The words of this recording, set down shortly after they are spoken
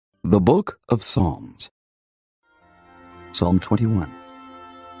The Book of Psalms. Psalm 21.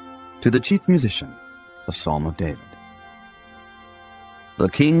 To the chief musician, a psalm of David. The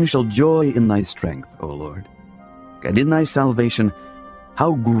king shall joy in thy strength, O Lord, and in thy salvation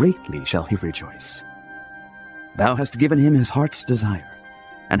how greatly shall he rejoice. Thou hast given him his heart's desire,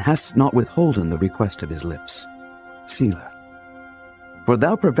 and hast not withholden the request of his lips. Selah. For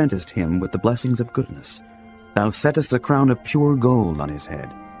thou preventest him with the blessings of goodness. Thou settest a crown of pure gold on his head.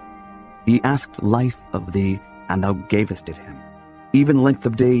 He asked life of thee, and thou gavest it him, even length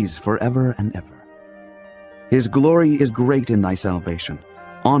of days forever and ever. His glory is great in thy salvation.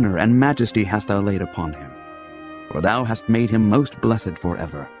 Honor and majesty hast thou laid upon him. For thou hast made him most blessed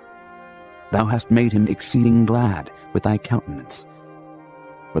forever. Thou hast made him exceeding glad with thy countenance.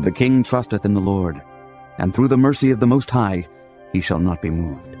 For the king trusteth in the Lord, and through the mercy of the Most High he shall not be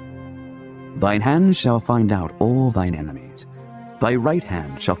moved. Thine hand shall find out all thine enemies. Thy right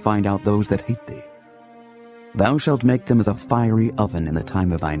hand shall find out those that hate thee. Thou shalt make them as a fiery oven in the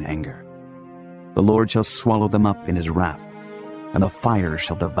time of thine anger. The Lord shall swallow them up in his wrath, and the fire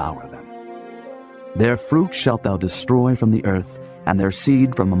shall devour them. Their fruit shalt thou destroy from the earth, and their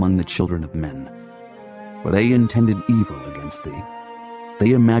seed from among the children of men. For they intended evil against thee.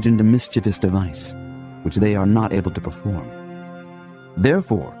 They imagined a mischievous device, which they are not able to perform.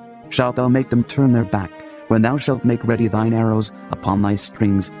 Therefore shalt thou make them turn their back, when thou shalt make ready thine arrows upon thy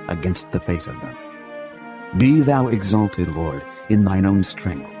strings against the face of them. Be thou exalted, Lord, in thine own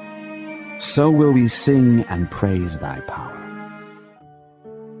strength. So will we sing and praise thy power.